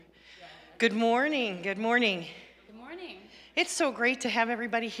Good morning. Good morning. Good morning. It's so great to have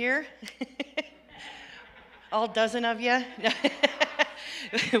everybody here. All dozen of you.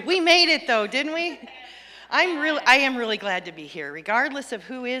 We made it though, didn't we? I am really glad to be here, regardless of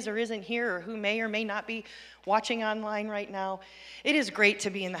who is or isn't here or who may or may not be watching online right now. It is great to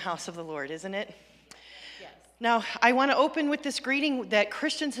be in the house of the Lord, isn't it? Yes. Now, I want to open with this greeting that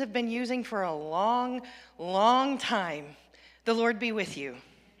Christians have been using for a long, long time. The Lord be with you.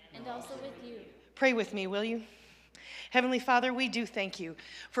 And also with you. Pray with me, will you? Heavenly Father, we do thank you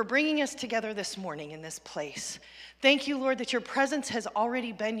for bringing us together this morning in this place. Thank you, Lord, that your presence has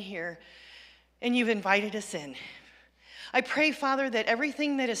already been here and you've invited us in. I pray, Father, that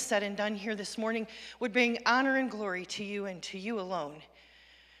everything that is said and done here this morning would bring honor and glory to you and to you alone.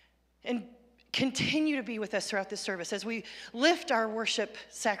 And continue to be with us throughout this service as we lift our worship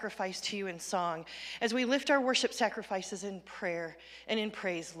sacrifice to you in song, as we lift our worship sacrifices in prayer and in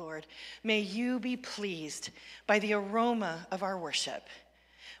praise, Lord. May you be pleased by the aroma of our worship.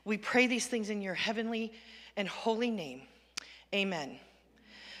 We pray these things in your heavenly and holy name. Amen.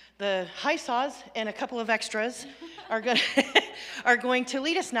 The high saws and a couple of extras are going to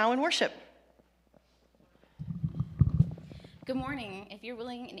lead us now in worship. Good morning. If you're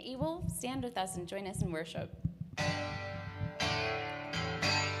willing and able, stand with us and join us in worship.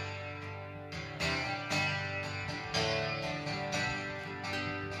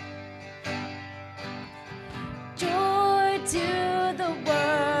 Joy to the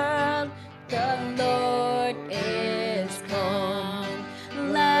world, the Lord is come.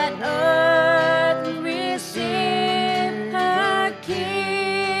 Let earth receive her King.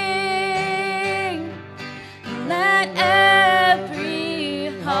 Let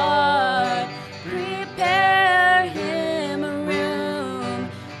every heart prepare him a room,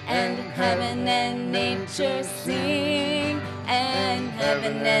 and heaven and nature sing, and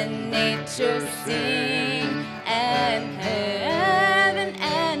heaven and nature sing, and heaven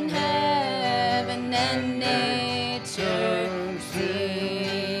and nature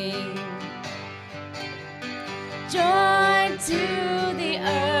sing. Joy to the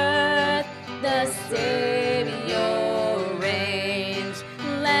earth, the Savior reigns.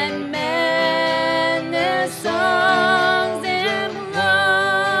 Let men their songs employ,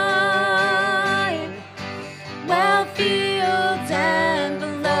 while fields and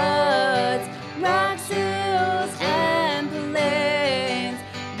floods, rocks, hills, and plains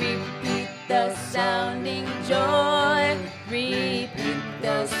repeat the sounding joy, repeat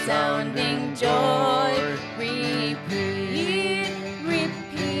the sounding joy, repeat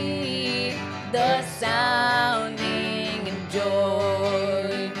the sounding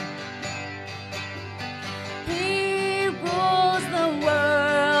joy. He rules the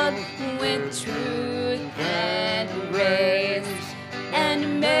world with truth and grace,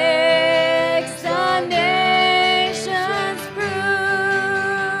 and makes the nations prove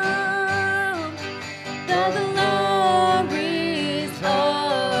the glories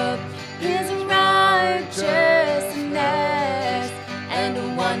of his righteousness,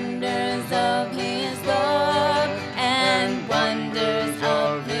 and wonders of his love, and wonders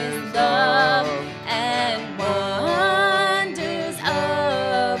of his love, and wonders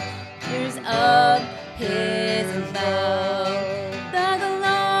of his love.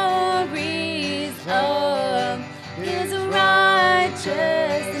 The glories of his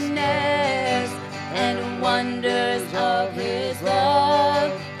righteousness, and wonders of his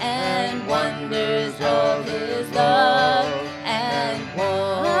love, and wonders of his love, and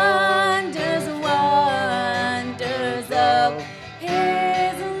wonders of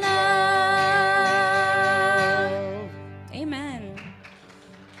his love. Amen.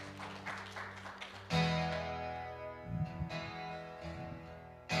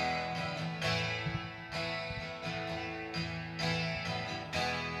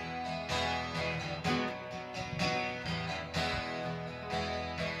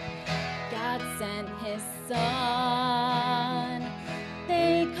 God sent his son.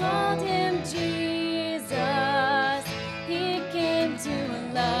 They called him Jesus. He came to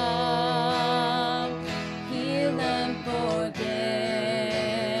love, heal, and forgive.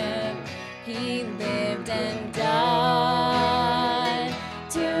 He lived and died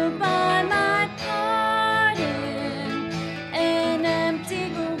to buy my pardon. An empty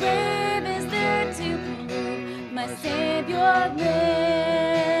grave is there to prove my Savior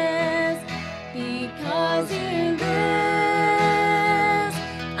lives, because he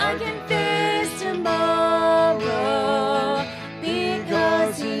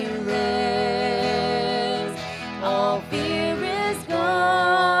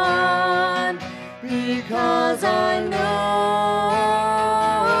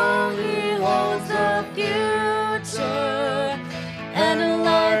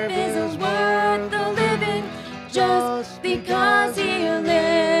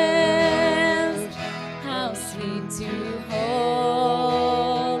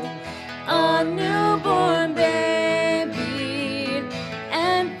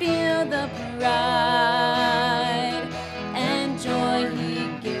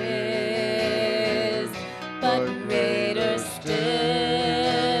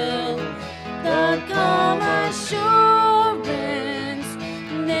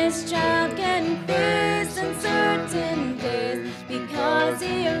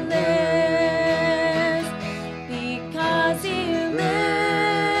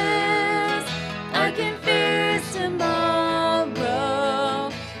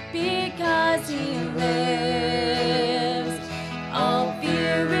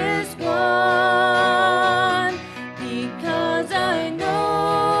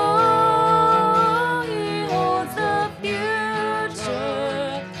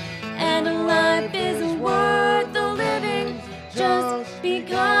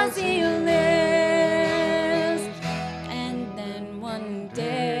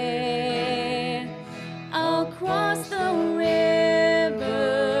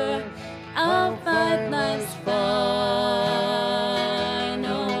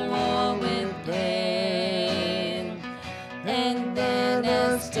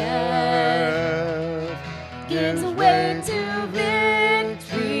leads the way to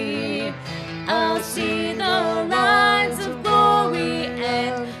victory. I'll see the lines of glory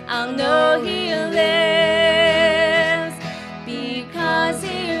and I'll know He lives. Because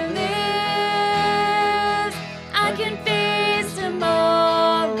He lives, I can face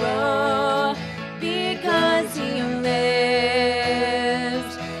tomorrow. Because He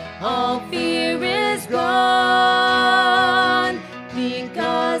lives, all fear is gone.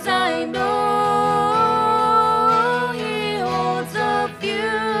 Because I know He holds the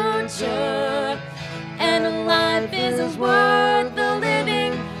future, and life isn't worth the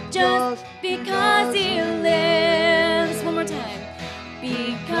living just because He lives. One more time.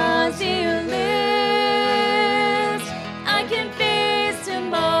 Because He lives, I can face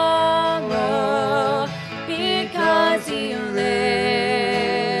tomorrow. Because He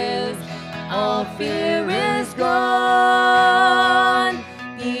lives, all fear is gone.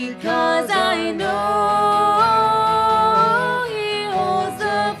 Because I know He holds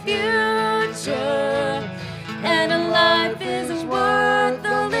the future, and a life isn't worth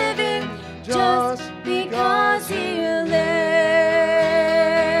the living just because He lives.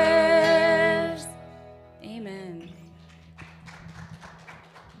 Amen.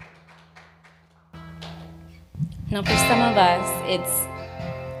 Now, for some of us, it's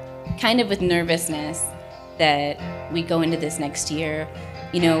kind of with nervousness that we go into this next year.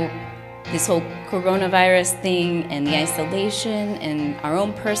 You know, this whole coronavirus thing and the isolation and our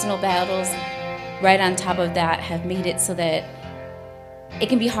own personal battles right on top of that have made it so that it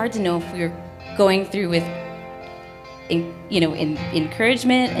can be hard to know if we're going through with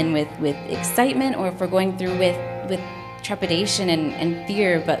encouragement and with excitement, or if we're going through with trepidation and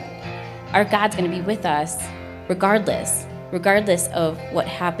fear. But our God's going to be with us regardless of what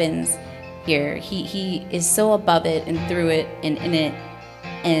happens here. He is so above it and through it and in it.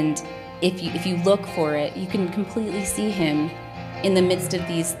 And if you look for it, you can completely see Him in the midst of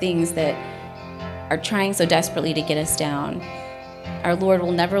these things that are trying so desperately to get us down. Our Lord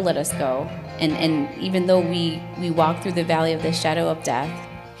will never let us go. And even though we walk through the valley of the shadow of death,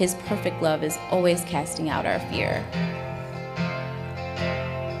 His perfect love is always casting out our fear.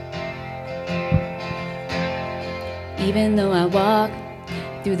 Even though I walk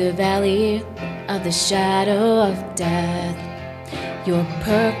through the valley of the shadow of death, Your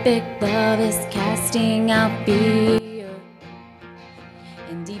perfect love is casting out fear.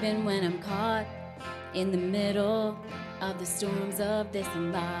 And even when I'm caught in the middle of the storms of this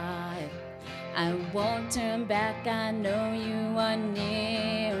life, I won't turn back. I know You are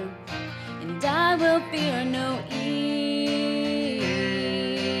near, and I will fear no evil,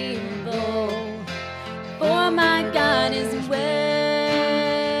 for my God is with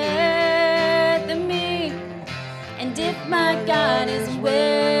me. And if my God is with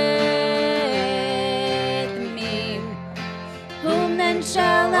me, whom then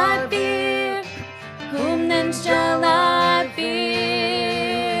shall I fear? Whom then shall I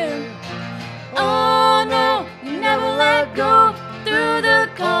fear? Oh no, You never let go through the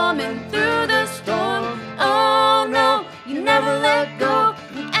calm and through the storm. Oh no, You never let go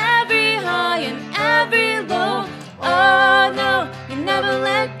in every high and every low. Oh no, You never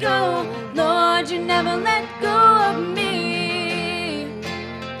let go. Lord, You never let go of me.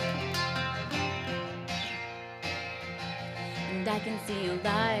 And I can see a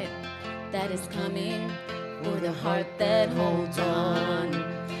light that is coming for the heart that holds on,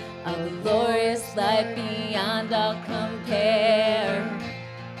 a glorious light beyond all compare.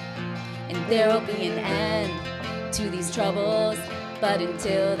 And there will be an end to these troubles, but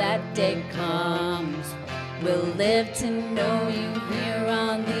until that day comes, we'll live to know You here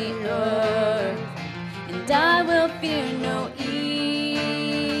on the earth. And I will fear no evil,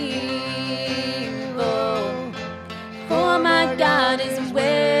 for my God is with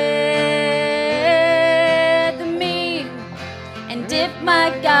me. And if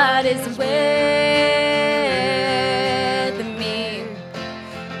my God is with me,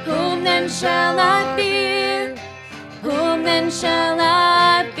 whom then shall I fear? Whom then shall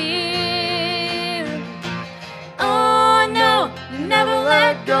I fear? Oh no, You never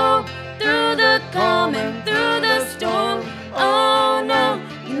let go through the calm and through the storm. Oh no,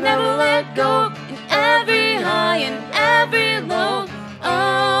 You never let go in every high and every low.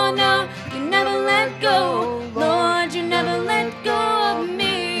 Oh no, You never let go. Lord, You never let go of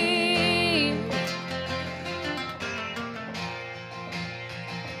me.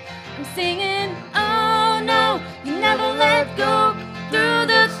 I'm singing, oh no, You never let go through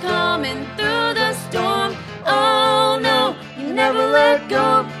the calm and through the storm. Oh no, You never let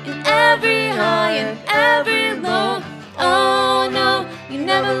go in every high and every low. Oh no, You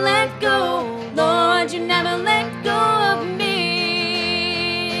never let go. Lord, You never let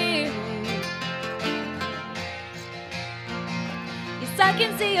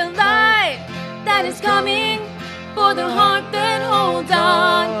can see a light that is coming for the heart that holds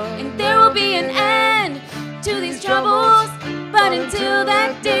on. And there will be an end to these troubles, but until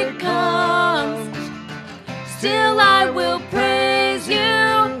that day comes, still I will praise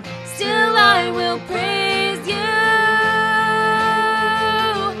you, still I will praise you.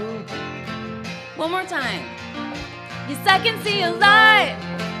 One more time. Yes, I can see a light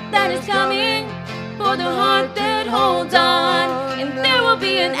that is coming for the heart that holds on. And there will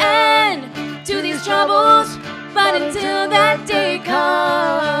be an end to these troubles, but until that day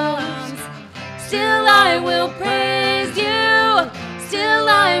comes, still I will praise you, still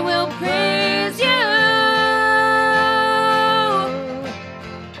I will praise you.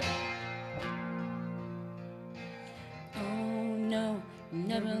 Oh no,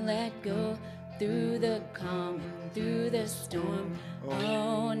 never let go through the calm, through the storm.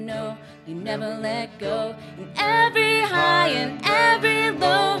 Oh no, you never let go in every high and every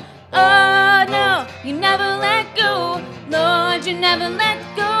low. Oh no, you never let go, Lord, you never let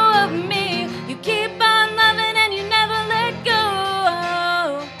go of me. You keep on loving and you never let go.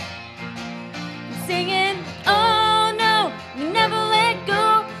 I'm singing, oh no, you never let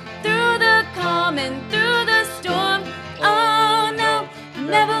go through the calm and through the storm. Oh no, you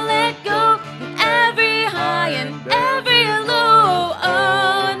never let go in every high and every low.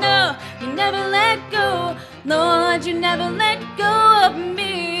 Oh no, you never let go, Lord, you never let go of me.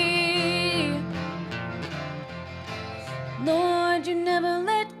 Lord, you never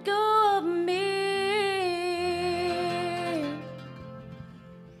let go of me.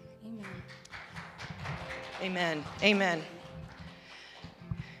 Amen. Amen. Amen.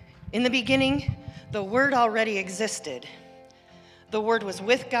 In the beginning, the Word already existed. The Word was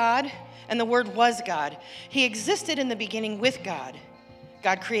with God, and the Word was God. He existed in the beginning with God.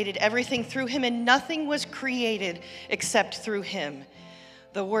 God created everything through him, and nothing was created except through him.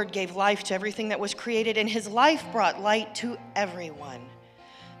 The Word gave life to everything that was created, and his life brought light to everyone.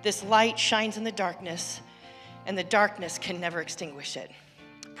 This light shines in the darkness, and the darkness can never extinguish it.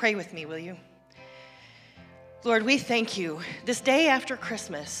 Pray with me, will you? Lord, we thank you this day after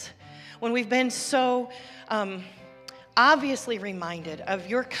Christmas, when we've been so obviously reminded of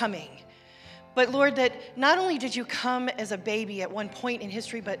your coming. But Lord, that not only did you come as a baby at one point in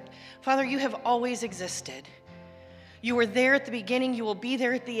history, but Father, you have always existed. You were there at the beginning, you will be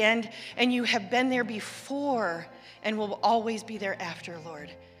there at the end, and you have been there before and will always be there after,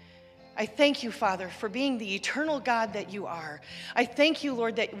 Lord. I thank you, Father, for being the eternal God that you are. I thank you,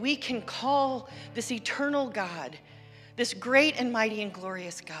 Lord, that we can call this eternal God, this great and mighty and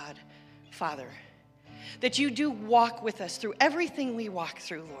glorious God, Father, that you do walk with us through everything we walk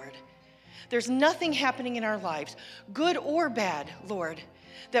through, Lord. There's nothing happening in our lives, good or bad, Lord,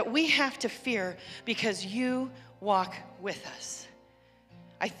 that we have to fear because you walk with us.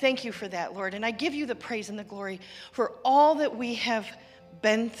 I thank you for that, Lord, and I give you the praise and the glory for all that we have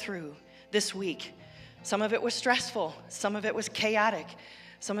been through this week. Some of it was stressful, some of it was chaotic,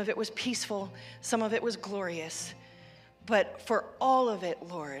 some of it was peaceful, some of it was glorious. But for all of it,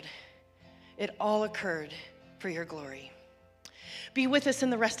 Lord, it all occurred for your glory. Be with us in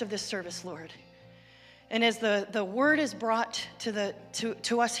the rest of this service, Lord. And as the word is brought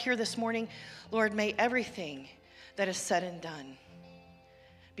to us here this morning, Lord, may everything that is said and done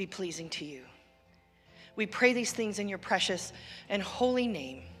be pleasing to you. We pray these things in your precious and holy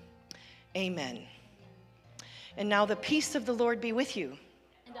name. Amen. And now the peace of the Lord be with you.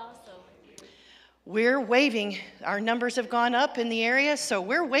 And also, we're waving. Our numbers have gone up in the area, so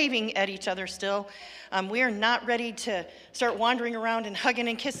we're waving at each other still. We are not ready to start wandering around and hugging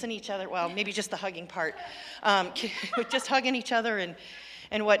and kissing each other. Well, maybe just the hugging part. Just hugging each other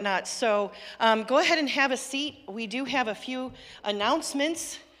and whatnot. So go ahead and have a seat. We do have a few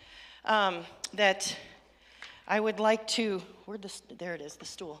announcements that I would like to, there it is, the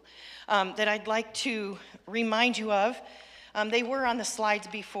stool, that I'd like to remind you of. They were on the slides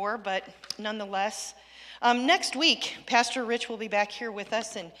before, but nonetheless. Next week, Pastor Rich will be back here with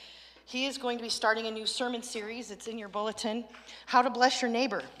us, and he is going to be starting a new sermon series. It's in your bulletin, How to Bless Your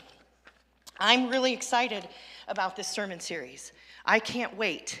Neighbor. I'm really excited about this sermon series. I can't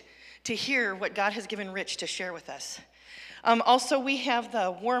wait to hear what God has given Rich to share with us. Also, we have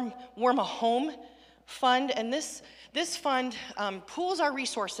the Warm a Home Fund, and this fund pools our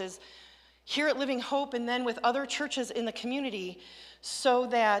resources here at Living Hope and then with other churches in the community so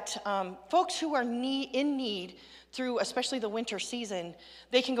that folks who are in need through especially the winter season,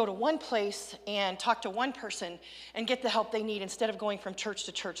 they can go to one place and talk to one person and get the help they need instead of going from church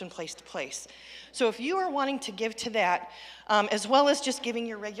to church and place to place. So if you are wanting to give to that, as well as just giving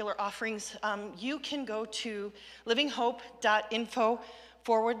your regular offerings, you can go to livinghope.info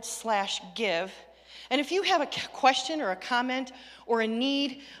info.give. And if you have a question or a comment or a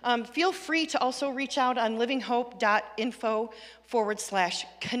need, feel free to also reach out on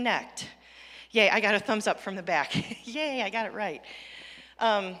livinghope.info/connect. Yay, I got a thumbs up from the back. Yay, I got it right.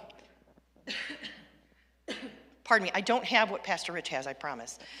 Pardon me, I don't have what Pastor Rich has, I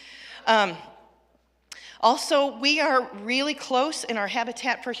promise. Also, we are really close in our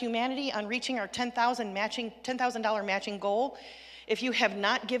Habitat for Humanity on reaching our $10,000 matching goal. If you have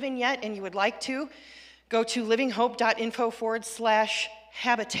not given yet and you would like to, go to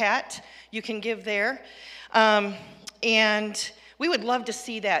livinghope.info/habitat. You can give there. And we would love to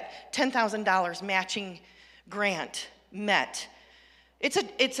see that $10,000 matching grant met.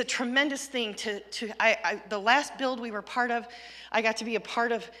 It's a tremendous thing the last build we were part of, I got to be a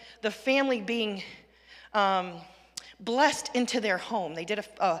part of the family being blessed into their home. They did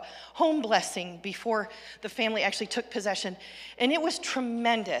a home blessing before the family actually took possession. And it was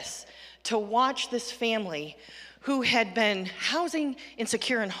tremendous to watch this family who had been housing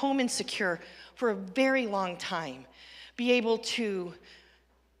insecure and home insecure for a very long time be able to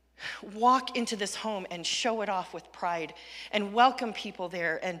walk into this home and show it off with pride and welcome people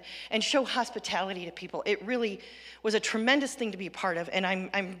there and show hospitality to people. It really was a tremendous thing to be a part of, and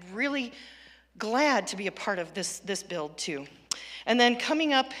I'm really glad to be a part of this build too. And then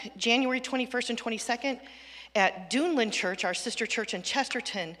coming up January 21st and 22nd at Duneland Church, our sister church in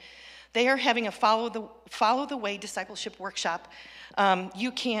Chesterton, they are having a Follow the Way discipleship workshop.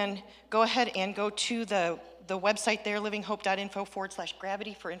 You can go ahead and go to the website there,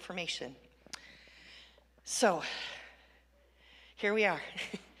 livinghope.info/gravity for information. So, here we are.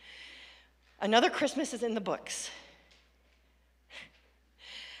 Another Christmas is in the books.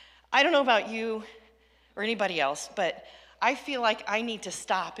 I don't know about you or anybody else, but I feel like I need to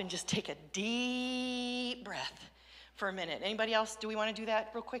stop and just take a deep breath for a minute. Anybody else? Do we want to do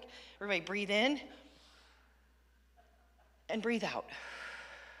that real quick? Everybody breathe in and breathe out.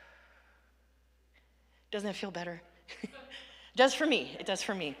 Doesn't it feel better? It does for me. It does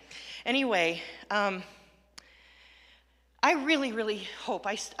for me. Anyway, I really, really hope,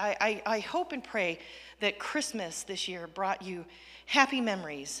 I hope and pray that Christmas this year brought you happy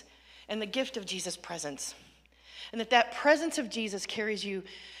memories and the gift of Jesus' presence. And that presence of Jesus carries you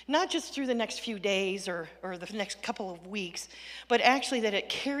not just through the next few days or the next couple of weeks, but actually that it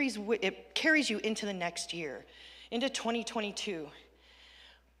carries you into the next year, into 2022.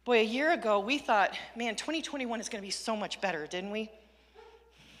 Boy, a year ago, we thought, man, 2021 is going to be so much better, didn't we?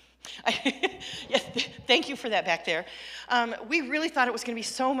 Yes, thank you for that back there. We really thought it was going to be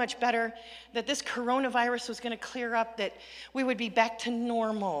so much better, that this coronavirus was going to clear up, that we would be back to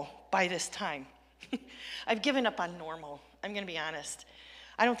normal by this time. I've given up on normal. I'm going to be honest.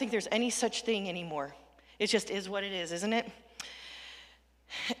 I don't think there's any such thing anymore. It just is what it is, isn't it?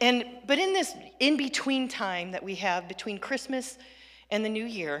 But in this in-between time that we have between Christmas and the new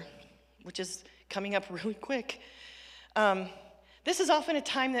year, which is coming up really quick, this is often a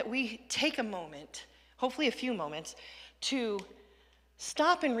time that we take a moment, hopefully a few moments, to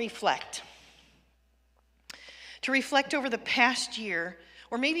stop and reflect. To reflect over the past year,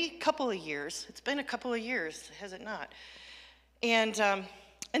 or maybe a couple of years. It's been a couple of years, has it not? And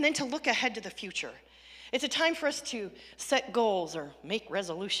then to look ahead to the future. It's a time for us to set goals or make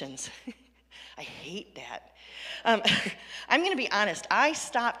resolutions. I hate that. I'm going to be honest. I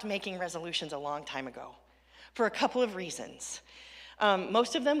stopped making resolutions a long time ago for a couple of reasons.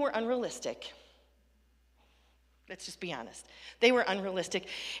 Most of them were unrealistic. Let's just be honest. They were unrealistic.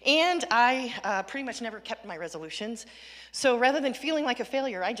 And I pretty much never kept my resolutions. So rather than feeling like a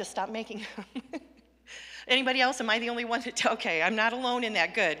failure, I just stopped making them. Anybody else? Am I the only one that, okay, I'm not alone in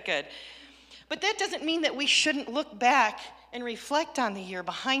that. Good. But that doesn't mean that we shouldn't look back and reflect on the year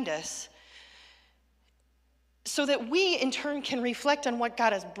behind us, so that we, in turn, can reflect on what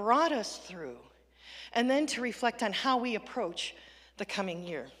God has brought us through, and then to reflect on how we approach the coming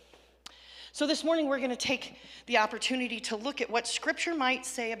year. So this morning, we're going to take the opportunity to look at what Scripture might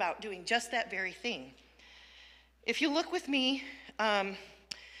say about doing just that very thing. If you look with me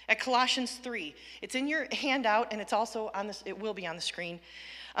at Colossians 3, it's in your handout, and it's also on this. It will be on the screen.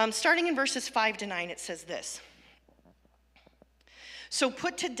 Starting in verses 5 to 9, it says this: "So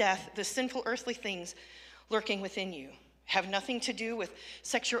put to death the sinful earthly things lurking within you. Have nothing to do with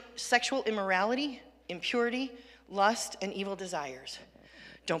sexual immorality, impurity, lust, and evil desires.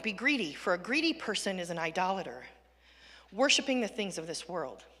 Don't be greedy, for a greedy person is an idolater, worshiping the things of this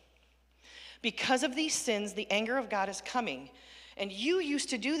world. Because of these sins, the anger of God is coming, and you used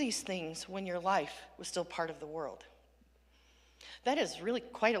to do these things when your life was still part of the world." That is really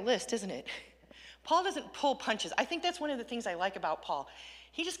quite a list, isn't it? Paul doesn't pull punches. I think that's one of the things I like about Paul.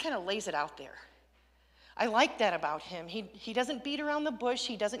 he just kind of lays it out there. I like that about him. He doesn't beat around the bush.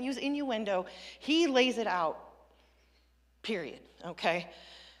 He doesn't use innuendo. He lays it out, period, okay?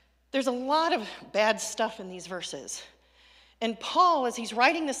 There's a lot of bad stuff in these verses. And Paul, as he's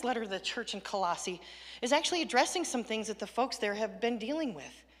writing this letter to the church in Colossae, is actually addressing some things that the folks there have been dealing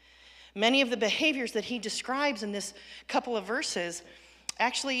with. Many of the behaviors that he describes in this couple of verses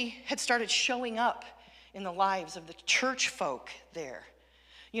actually had started showing up in the lives of the church folk there.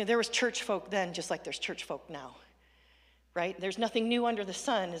 You know, there was church folk then just like there's church folk now, right? There's nothing new under the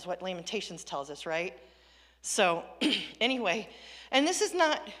sun is what Lamentations tells us, right? So anyway, and this is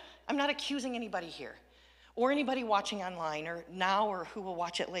not, I'm not accusing anybody here or anybody watching online or now or who will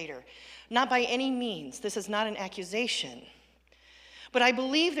watch it later. Not by any means. This is not an accusation. But I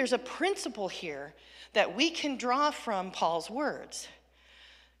believe there's a principle here that we can draw from Paul's words.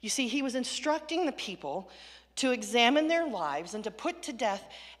 You see, he was instructing the people to examine their lives and to put to death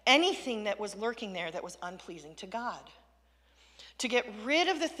anything that was lurking there that was unpleasing to God. To get rid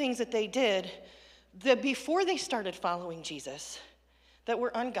of the things that they did that before they started following Jesus that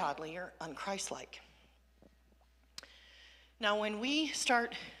were ungodly or unchristlike. Now, when we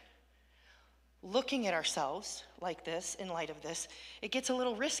start looking at ourselves like this, in light of this, it gets a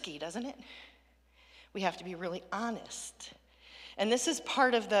little risky, doesn't it? We have to be really honest. And this is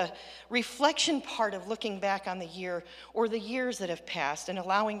part of the reflection part of looking back on the year or the years that have passed and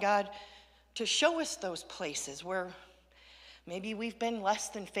allowing God to show us those places where maybe we've been less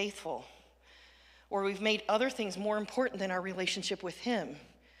than faithful, or we've made other things more important than our relationship with him,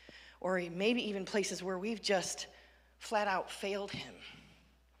 or maybe even places where we've just flat out failed him.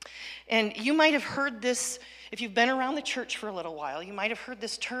 And you might have heard this, if you've been around the church for a little while, you might have heard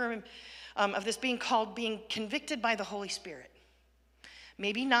this term of this being called being convicted by the Holy Spirit.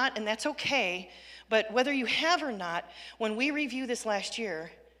 Maybe not, and that's okay, but whether you have or not, when we review this last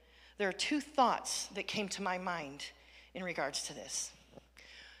year, there are two thoughts that came to my mind in regards to this.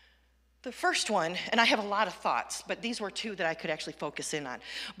 The first one, and I have a lot of thoughts, but these were two that I could actually focus in on.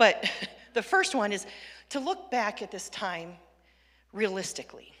 But the first one is to look back at this time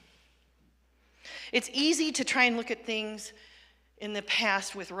realistically. It's easy to try and look at things in the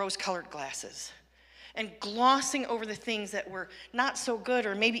past with rose-colored glasses and glossing over the things that were not so good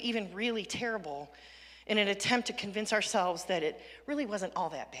or maybe even really terrible in an attempt to convince ourselves that it really wasn't all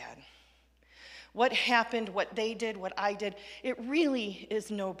that bad. What happened, what they did, what I did, it really is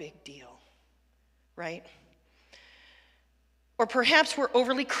no big deal, right? Or perhaps we're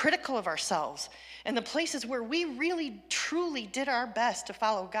overly critical of ourselves and the places where we really, truly did our best to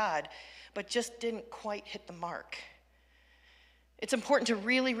follow God, but just didn't quite hit the mark. It's important to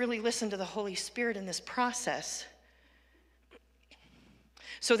really, really listen to the Holy Spirit in this process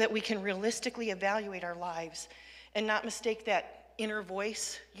so that we can realistically evaluate our lives and not mistake that inner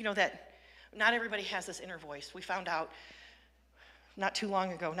voice. You know that not everybody has this inner voice. We found out not too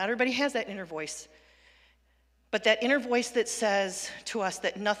long ago. Not everybody has that inner voice. But that inner voice that says to us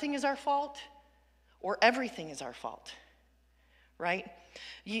that nothing is our fault or everything is our fault, right?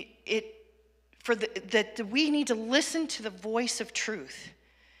 That we need to listen to the voice of truth.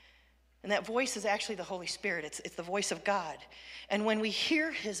 And that voice is actually the Holy Spirit. It's the voice of God. And when we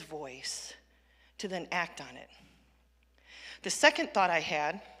hear his voice, to then act on it. The second thought I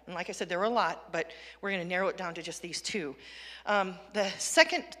had, and like I said, there were a lot, but we're going to narrow it down to just these two. The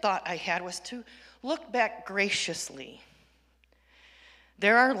second thought I had was to look back graciously.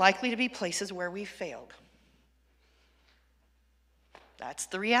 There are likely to be places where we failed. That's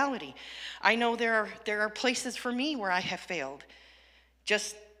the reality. I know there are places for me where I have failed.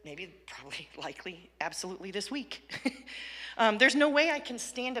 Just maybe, probably, likely, absolutely this week. There's no way I can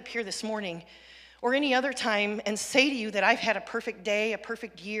stand up here this morning or any other time and say to you that I've had a perfect day, a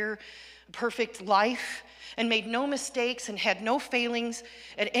perfect year, a perfect life, and made no mistakes and had no failings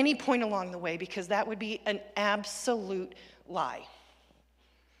at any point along the way, because that would be an absolute lie.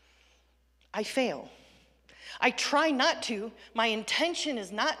 I fail. I try not to. My intention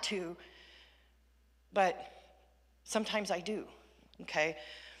is not to, but sometimes I do, okay?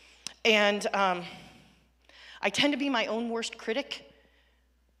 And I tend to be my own worst critic.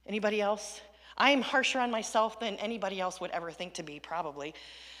 Anybody else? I am harsher on myself than anybody else would ever think to be, probably.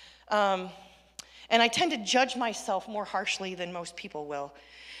 And I tend to judge myself more harshly than most people will.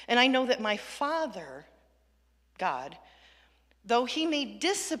 And I know that my Father, God, though he may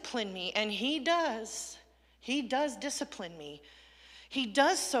discipline me, and he does discipline me, he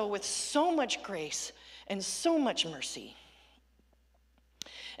does so with so much grace and so much mercy.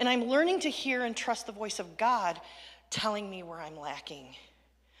 And I'm learning to hear and trust the voice of God telling me where I'm lacking,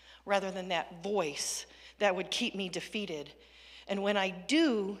 rather than that voice that would keep me defeated And when I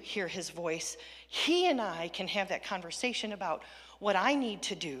do hear his voice, he and I can have that conversation about what I need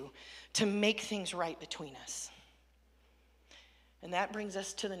to do to make things right between us. And that brings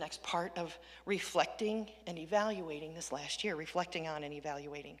us to the next part of reflecting and evaluating this last year, reflecting on and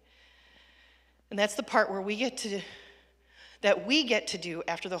evaluating. And that's the part where we get to do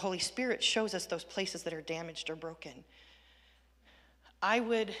after the Holy Spirit shows us those places that are damaged or broken.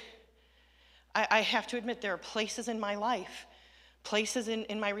 I have to admit there are places in my life, places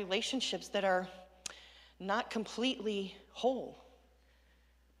in my relationships that are not completely whole.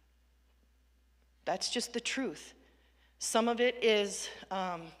 That's just the truth. Some of it is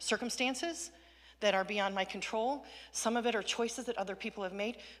circumstances that are beyond my control. Some of it are choices that other people have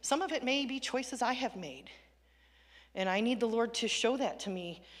made. Some of it may be choices I have made. And I need the Lord to show that to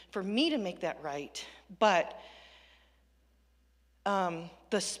me, for me to make that right. But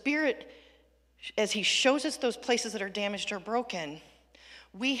the Spirit, as he shows us those places that are damaged or broken,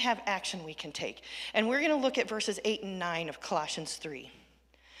 we have action we can take. And we're going to look at verses 8 and 9 of Colossians 3.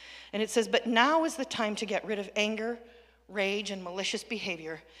 And it says, "But now is the time to get rid of anger, rage, and malicious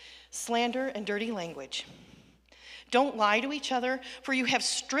behavior, slander, and dirty language. Don't lie to each other, for you have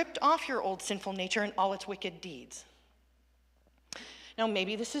stripped off your old sinful nature and all its wicked deeds." Now,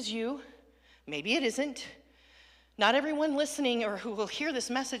 maybe this is you. Maybe it isn't. Not everyone listening or who will hear this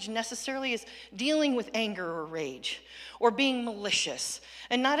message necessarily is dealing with anger or rage or being malicious.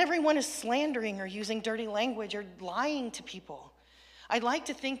 And not everyone is slandering or using dirty language or lying to people. I'd like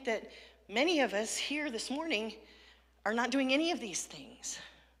to think that many of us here this morning are not doing any of these things.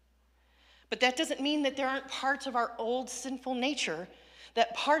 But that doesn't mean that there aren't parts of our old sinful nature,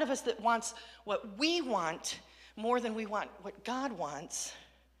 that part of us that wants what we want more than we want what God wants,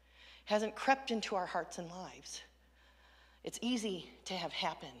 hasn't crept into our hearts and lives. It's easy to have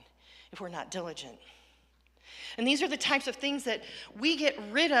happen if we're not diligent. And these are the types of things that we get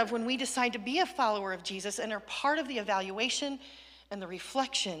rid of when we decide to be a follower of Jesus and are part of the evaluation and the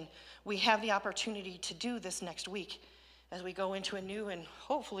reflection we have the opportunity to do this next week as we go into a new and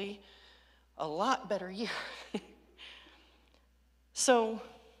hopefully a lot better year. So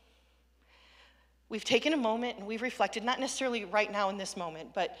we've taken a moment and we've reflected, not necessarily right now in this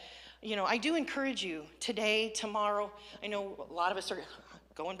moment, but I do encourage you today, tomorrow. I know a lot of us are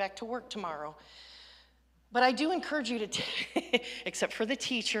going back to work tomorrow, but I do encourage you to, except for the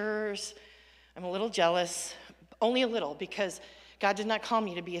teachers, I'm a little jealous, only a little, because God did not call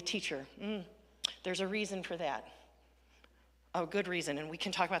me to be a teacher. There's a reason for that, a good reason, and we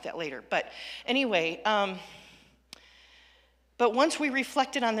can talk about that later. But anyway, but once we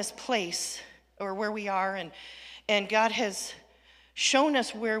reflected on this place, or where we are, and God has shown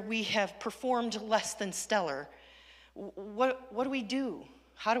us where we have performed less than stellar, what do we do?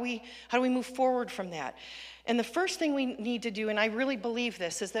 How do we move forward from that? And the first thing we need to do, and I really believe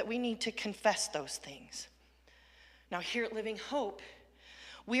this, is that we need to confess those things. Now, here at Living Hope,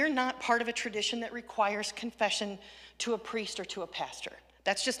 we are not part of a tradition that requires confession to a priest or to a pastor.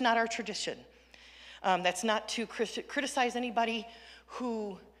 That's just not our tradition. That's not to criticize anybody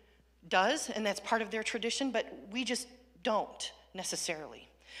who does, and that's part of their tradition, but we just don't necessarily.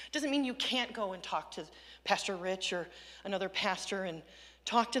 Doesn't mean you can't go and talk to Pastor Rich or another pastor and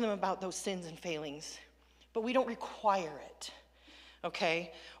talk to them about those sins and failings, but we don't require it.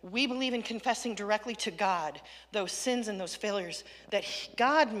 Okay? We believe in confessing directly to God those sins and those failures that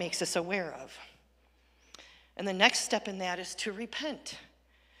God makes us aware of. And the next step in that is to repent,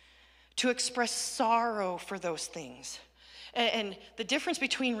 to express sorrow for those things. And the difference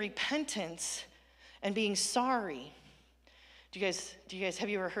between repentance and being sorry, do you guys have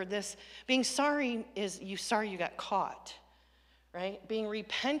you ever heard this? Being sorry is sorry you got caught, right? Being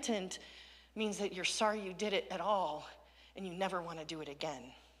repentant means that you're sorry you did it at all and you never want to do it again.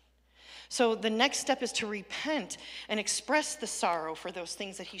 So the next step is to repent and express the sorrow for those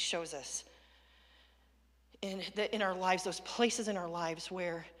things that he shows us in our lives, those places in our lives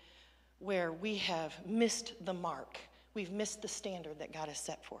where we have missed the mark. We've missed the standard that God has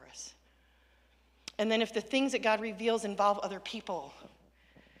set for us. And then if the things that God reveals involve other people,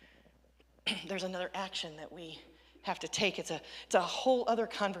 there's another action that we have to take. It's a whole other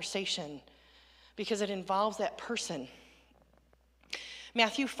conversation because it involves that person.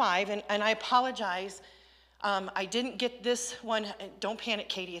 Matthew 5, and I apologize, I didn't get this one. Don't panic,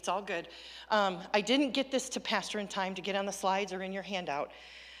 Katie, it's all good. I didn't get this to Pastor in time to get on the slides or in your handout.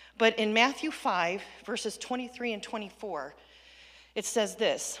 But in Matthew 5, verses 23 and 24, it says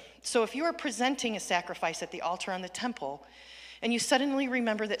this: "So if you are presenting a sacrifice at the altar on the temple, and you suddenly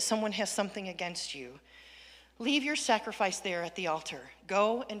remember that someone has something against you, Leave your sacrifice there at the altar.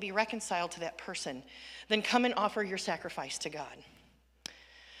 Go and be reconciled to that person. Then come and offer your sacrifice to God.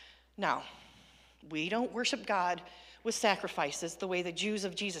 Now, we don't worship God with sacrifices the way the Jews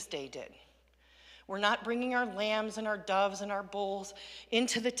of Jesus' day did. We're not bringing our lambs and our doves and our bulls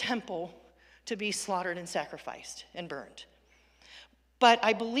into the temple to be slaughtered and sacrificed and burned. But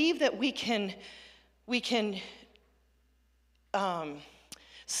I believe that we can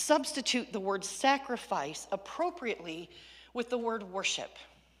substitute the word sacrifice appropriately with the word worship,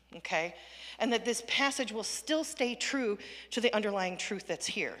 okay? And that this passage will still stay true to the underlying truth that's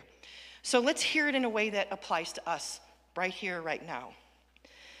here. So let's hear it in a way that applies to us right here, right now.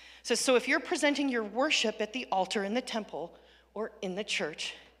 So if you're presenting your worship at the altar in the temple or in the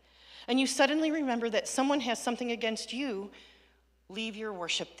church, and you suddenly remember that someone has something against you, leave your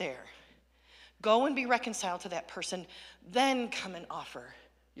worship there. Go and be reconciled to that person, then come and offer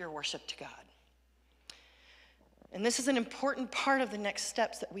your worship to God. And this is an important part of the next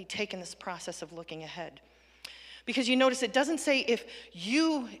steps that we take in this process of looking ahead. Because you notice it doesn't say if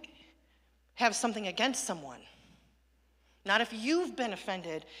you have something against someone. Not if you've been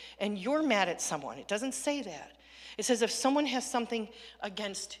offended and you're mad at someone. It doesn't say that. It says if someone has something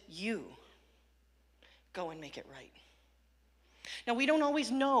against you, go and make it right. Now, we don't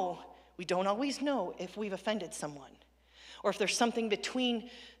always know if we've offended someone or if there's something between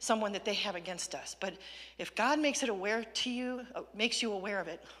someone that they have against us. But if God makes you aware of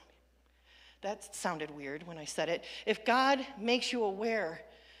it, that sounded weird when I said it. If God makes you aware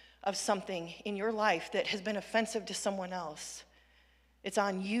of something in your life that has been offensive to someone else, it's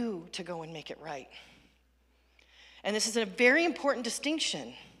on you to go and make it right. And this is a very important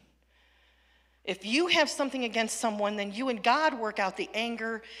distinction. If you have something against someone, then you and God work out the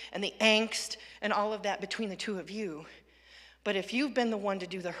anger and the angst and all of that between the two of you. But if you've been the one to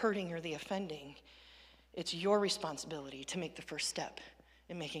do the hurting or the offending, it's your responsibility to make the first step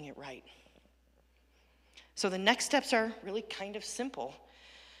in making it right. So the next steps are really kind of simple.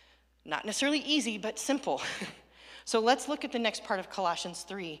 Not necessarily easy, but simple. So let's look at the next part of Colossians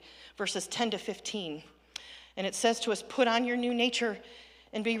 3, verses 10 to 15. And it says to us, put on your new nature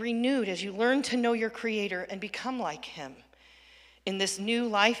and be renewed as you learn to know your Creator and become like Him. In this new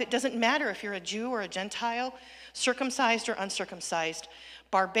life, it doesn't matter if you're a Jew or a Gentile, circumcised or uncircumcised,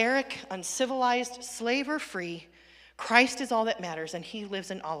 barbaric, uncivilized, slave or free, Christ is all that matters, and He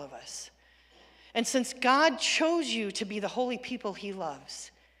lives in all of us. And since God chose you to be the holy people He loves,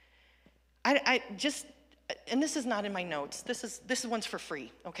 and this is not in my notes. This one's for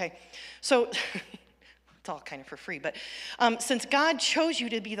free, okay? So it's all kind of for free, but since God chose you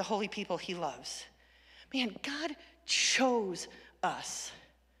to be the holy people He loves, man, God chose us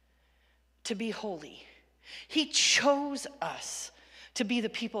to be holy. He chose us to be the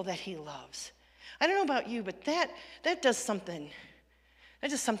people that He loves. I don't know about you, but that does something. That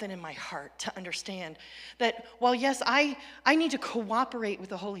does something in my heart to understand that while, yes, I need to cooperate with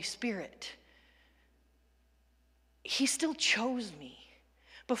the Holy Spirit, He still chose me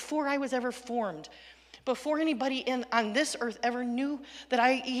before I was ever formed, before anybody on this earth ever knew that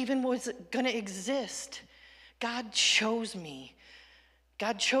I even was going to exist. God chose me.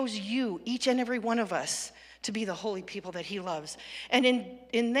 God chose you, each and every one of us, to be the holy people that He loves. And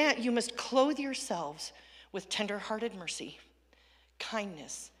in that, you must clothe yourselves with tender-hearted mercy,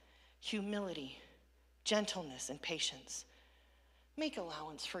 kindness, humility, gentleness, and patience. Make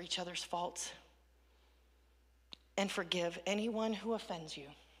allowance for each other's faults and forgive anyone who offends you.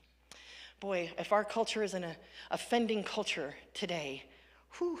 Boy, if our culture is an offending culture today,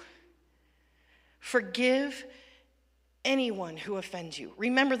 forgive anyone who offends you.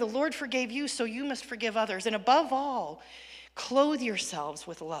 Remember, the Lord forgave you, so you must forgive others. And above all, clothe yourselves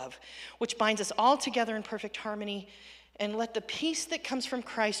with love, which binds us all together in perfect harmony. And let the peace that comes from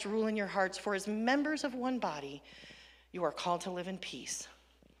Christ rule in your hearts, for as members of one body, you are called to live in peace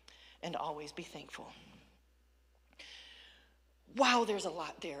and always be thankful. Wow, there's a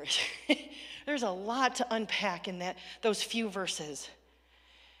lot there. There's a lot to unpack in those few verses.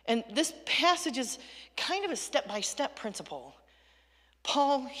 And this passage is kind of a step-by-step principle.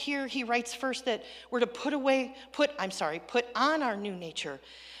 Paul here, he writes first that we're to put on our new nature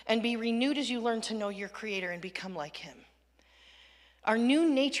and be renewed as you learn to know your Creator and become like Him. Our new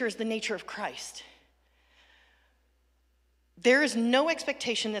nature is the nature of Christ. There is no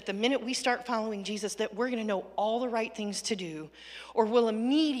expectation that the minute we start following Jesus that we're going to know all the right things to do or will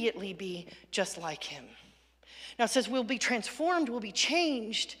immediately be just like Him. Now it says we'll be transformed, we'll be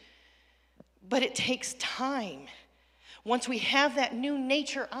changed, but it takes time. Once we have that new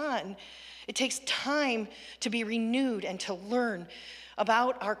nature on, it takes time to be renewed and to learn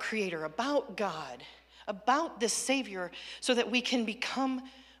about our Creator, about God, about this Savior so that we can become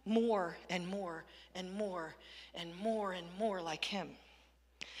more and more and more and more and more like him.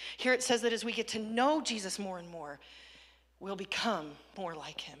 Here it says that as we get to know Jesus more and more, we'll become more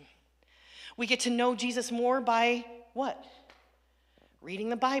like him. We get to know Jesus more by what? Reading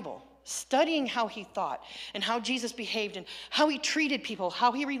the Bible, studying how he thought and how Jesus behaved and how he treated people,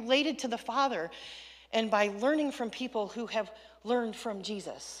 how he related to the Father, and by learning from people who have learned from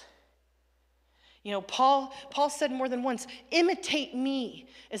Jesus. You know, Paul said more than once, imitate me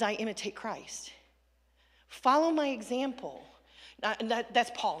as I imitate Christ. Follow my example.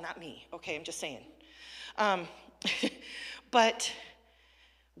 That's Paul, not me. Okay, I'm just saying. But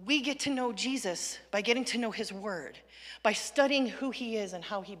we get to know Jesus by getting to know his word, by studying who he is and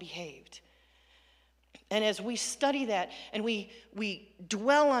how he behaved. And as we study that and we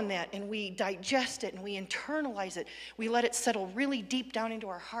dwell on that and we digest it and we internalize it, we let it settle really deep down into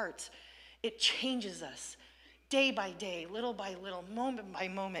our hearts, it changes us day by day, little by little, moment by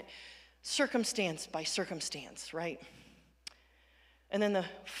moment, circumstance by circumstance, right? And then the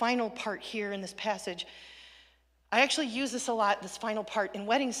final part here in this passage, I actually use this a lot, this final part, in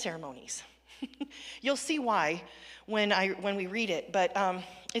wedding ceremonies. You'll see why when we read it, but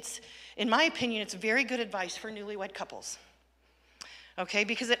it's, in my opinion, it's very good advice for newlywed couples, okay,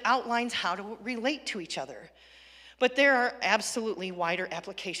 because it outlines how to relate to each other. But there are absolutely wider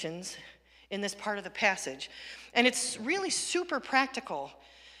applications in this part of the passage, and it's really super practical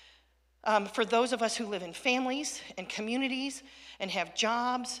for those of us who live in families and communities and have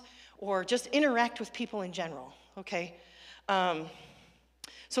jobs or just interact with people in general, okay?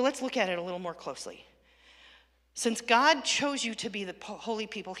 So let's look at it a little more closely. Since God chose you to be the holy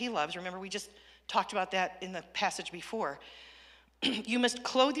people he loves, remember we just talked about that in the passage before, you must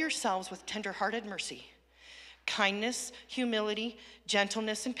clothe yourselves with tender-hearted mercy, kindness, humility,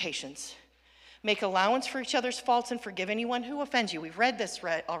 gentleness, and patience. Make allowance for each other's faults and forgive anyone who offends you. We've read this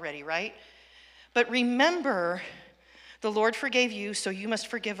already, right? But remember, the Lord forgave you, so you must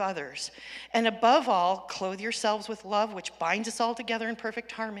forgive others. And above all, clothe yourselves with love, which binds us all together in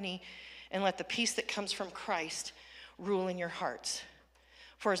perfect harmony, and let the peace that comes from Christ rule in your hearts.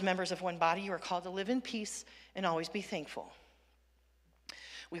 For as members of one body, you are called to live in peace and always be thankful.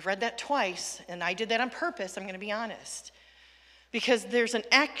 We've read that twice, and I did that on purpose, I'm going to be honest, because there's an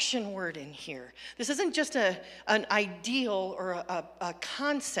action word in here. This isn't just an ideal or a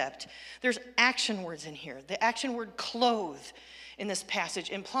concept. There's action words in here. The action word clothe in this passage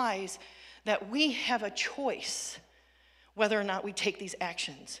implies that we have a choice whether or not we take these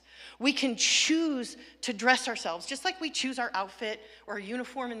actions. We can choose to dress ourselves, just like we choose our outfit or our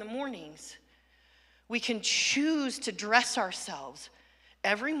uniform in the mornings. We can choose to dress ourselves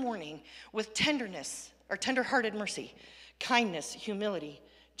every morning with tenderness or tender-hearted mercy, kindness, humility,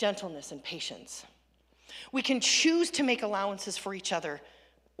 gentleness, and patience. We can choose to make allowances for each other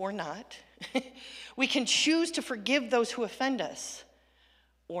or not. We can choose to forgive those who offend us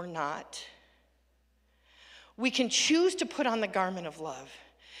or not. We can choose to put on the garment of love.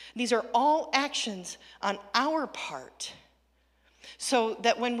 These are all actions on our part, so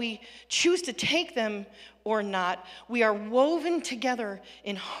that when we choose to take them or not, we are woven together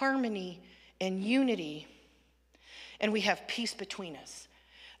in harmony and unity, and we have peace between us.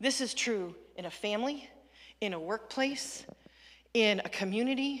 This is true in a family, in a workplace, in a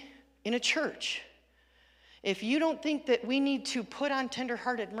community, in a church. If you don't think that we need to put on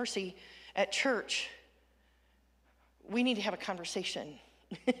tender-hearted mercy at church, we need to have a conversation.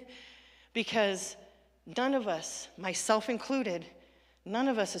 Because none of us, myself included, none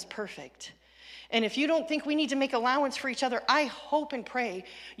of us is perfect. And if you don't think we need to make allowance for each other, I hope and pray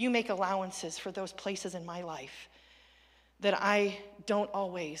you make allowances for those places in my life that I don't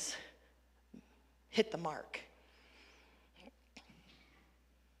always hit the mark.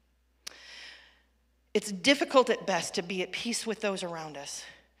 It's difficult at best to be at peace with those around us,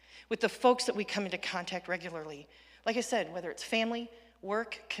 with the folks that we come into contact regularly. Like I said, whether it's family,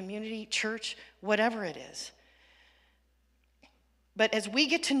 work, community, church, whatever it is. But as we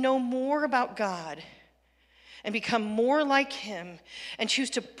get to know more about God and become more like him and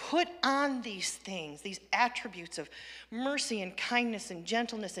choose to put on these things, these attributes of mercy and kindness and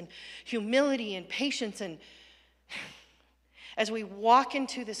gentleness and humility and patience, and as we walk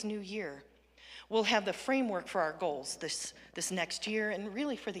into this new year, we'll have the framework for our goals this next year and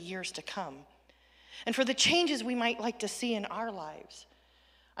really for the years to come. And for the changes we might like to see in our lives.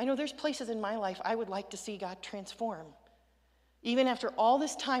 I know there's places in my life I would like to see God transform. Even after all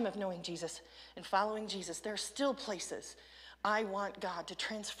this time of knowing Jesus and following Jesus, there are still places I want God to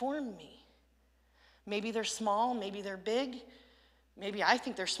transform me. Maybe they're small, maybe they're big. Maybe I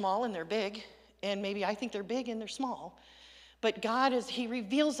think they're small and they're big, and maybe I think they're big and they're small, but He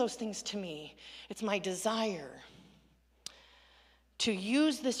reveals those things to me. It's my desire to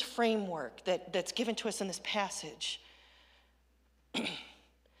use this framework that's given to us in this passage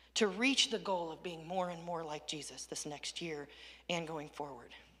to reach the goal of being more and more like Jesus this next year and going forward.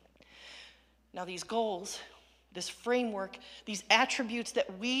 Now, these goals, this framework, these attributes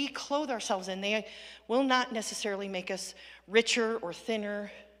that we clothe ourselves in, they will not necessarily make us richer or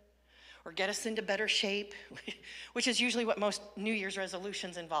thinner or get us into better shape, which is usually what most New Year's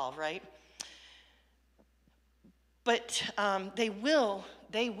resolutions involve, right? But they will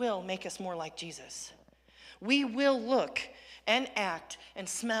make us more like Jesus. We will look and act and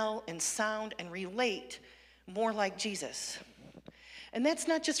smell and sound and relate more like Jesus. And that's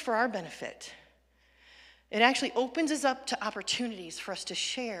not just for our benefit. It actually opens us up to opportunities for us to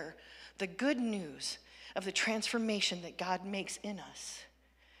share the good news of the transformation that God makes in us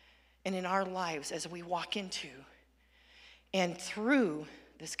and in our lives as we walk into and through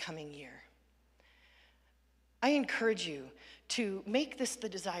this coming year. I encourage you to make this the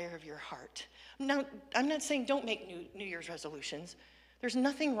desire of your heart. Now, I'm not saying don't make New Year's resolutions. There's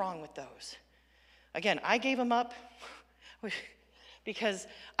nothing wrong with those. Again, I gave them up because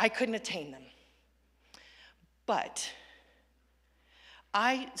I couldn't attain them. But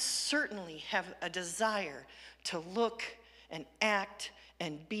I certainly have a desire to look and act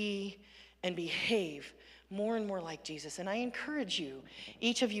and be and behave more and more like Jesus. And I encourage you,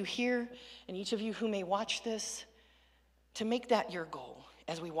 each of you here and each of you who may watch this, to make that your goal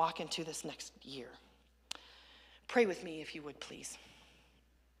as we walk into this next year. Pray with me if you would, please.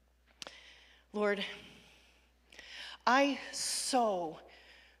 Lord, I so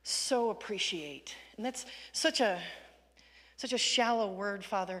appreciate, and that's such a shallow word,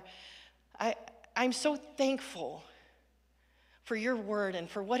 Father. I'm so thankful for your word and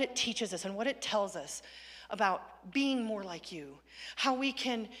for what it teaches us and what it tells us about being more like you. How we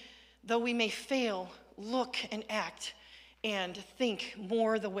can, though we may fail, look and act and think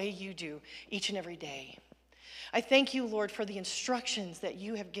more the way you do each and every day. I thank you, Lord, for the instructions that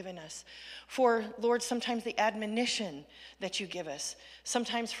you have given us. For, Lord, sometimes the admonition that you give us.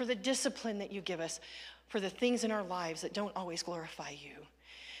 Sometimes for the discipline that you give us. For the things in our lives that don't always glorify you.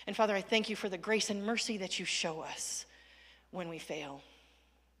 And Father, I thank you for the grace and mercy that you show us when we fail.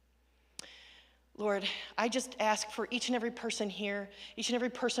 Lord, I just ask for each and every person here, each and every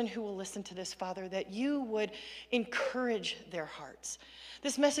person who will listen to this, Father, that you would encourage their hearts.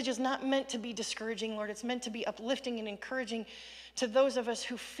 This message is not meant to be discouraging, Lord. It's meant to be uplifting and encouraging to those of us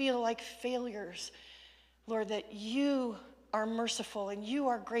who feel like failures. Lord, that you are merciful and you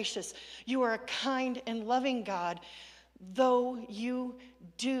are gracious. You are a kind and loving God, though you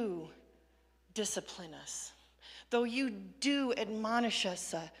do discipline us. Though you do admonish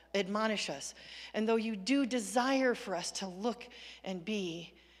us, and though you do desire for us to look and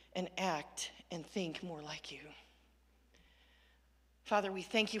be and act and think more like you. Father, we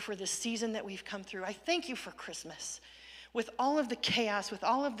thank you for this season that we've come through. I thank you for Christmas. With all of the chaos, with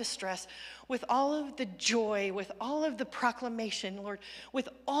all of the stress, with all of the joy, with all of the proclamation, Lord, with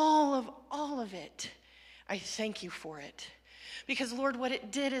all of it, I thank you for it. Because, Lord, what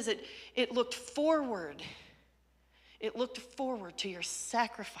it did is it looked forward. It looked forward to your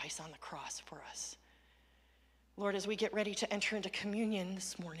sacrifice on the cross for us. Lord, as we get ready to enter into communion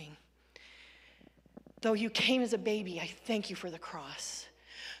this morning, though you came as a baby, I thank you for the cross.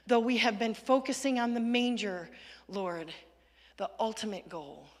 Though we have been focusing on the manger, Lord, the ultimate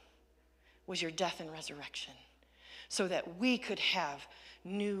goal was your death and resurrection so that we could have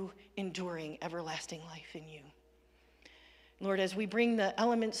new, enduring, everlasting life in you. Lord, as we bring the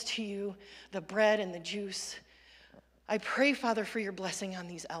elements to you, the bread and the juice, I pray, Father, for your blessing on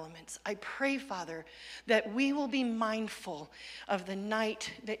these elements. I pray, Father, that we will be mindful of the night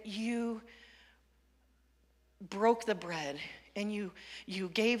that you broke the bread and you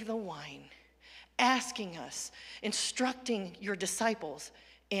gave the wine, asking us, instructing your disciples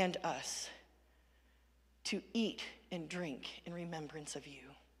and us to eat and drink in remembrance of you.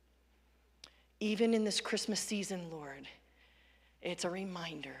 Even in this Christmas season, Lord, it's a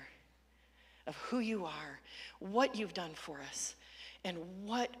reminder of who you are, what you've done for us, and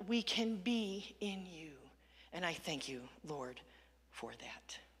what we can be in you. And I thank you, Lord, for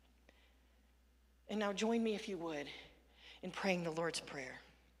that. And now join me, if you would, in praying the Lord's Prayer.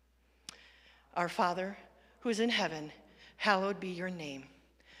 Our Father, who is in heaven, hallowed be your name.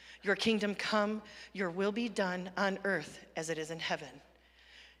 Your kingdom come, your will be done on earth as it is in heaven.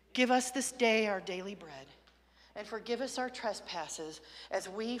 Give us this day our daily bread, and forgive us our trespasses as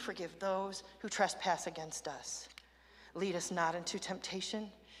we forgive those who trespass against us. Lead us not into temptation,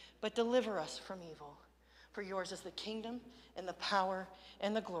 but deliver us from evil. For yours is the kingdom and the power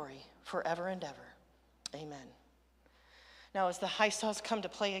and the glory forever and ever. Amen. Now, as the high saws come to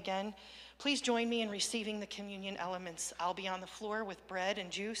play again, please join me in receiving the communion elements. I'll be on the floor with bread and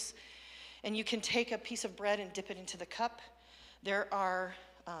juice, and you can take a piece of bread and dip it into the cup. There are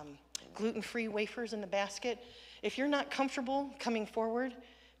gluten-free wafers in the basket. If you're not comfortable coming forward,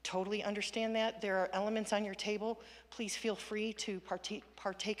 totally understand that. There are elements on your table. Please feel free to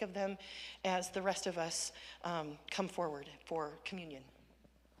partake of them as the rest of us come forward for communion.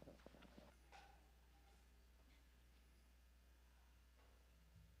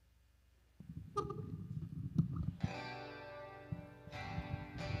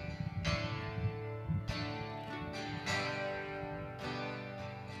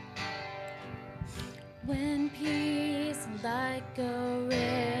 When peace like a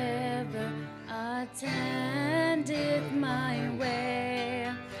river attendeth my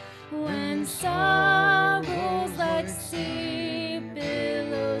way, when sorrows like sea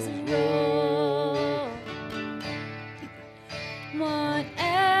billows roll,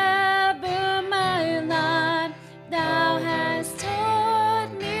 whatever my lot, thou hast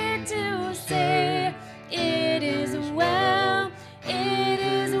taught me to say, it is well, it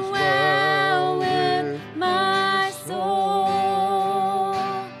is well with my soul.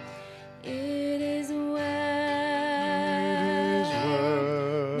 It is well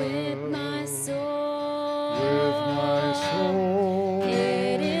with my soul.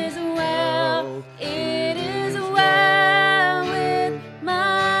 It is well, it is well with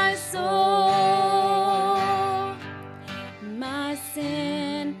my soul. My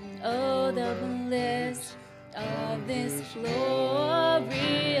sin, oh the bliss of this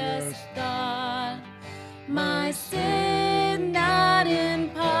glorious thought. My sin, not in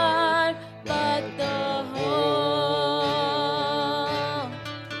part, but the whole,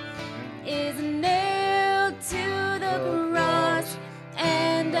 is nailed to the cross,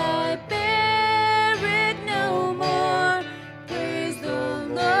 and I bear it no more. Praise the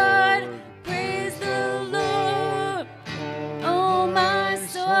Lord, praise the Lord, oh my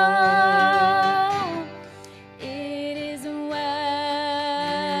soul. It is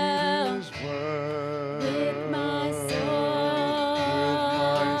well with my soul.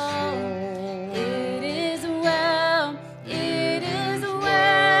 It is well, it is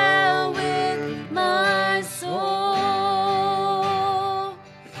well with my soul.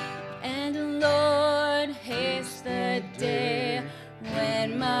 And Lord, haste the day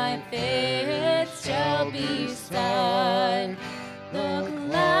when my faith shall be signed. The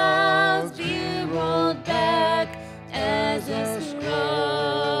clouds be rolled back as a scroll.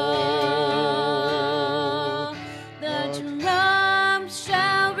 The drum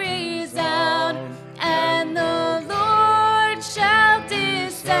shall resound, and the Lord shall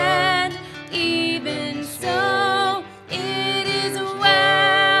descend. Even so, it is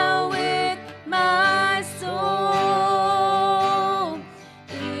well with my soul.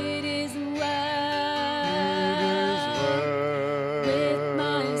 It is well with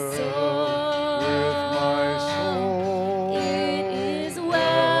my soul. It is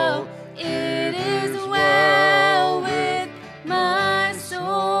well, it is well with my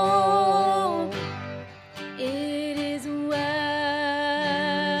soul. It is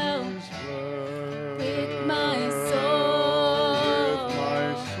well with my soul.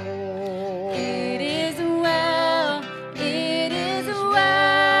 It is well, it is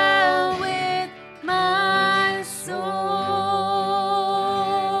well with my soul.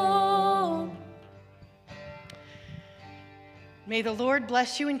 May the Lord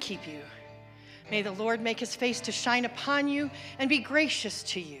bless you and keep you. May the Lord make his face to shine upon you and be gracious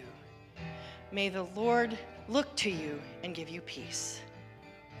to you. May the Lord look to you and give you peace.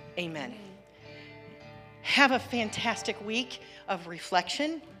 Amen. Have a fantastic week of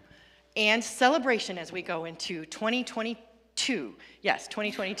reflection and celebration as we go into 2022. Yes,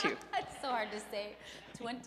 2022. That's so hard to say.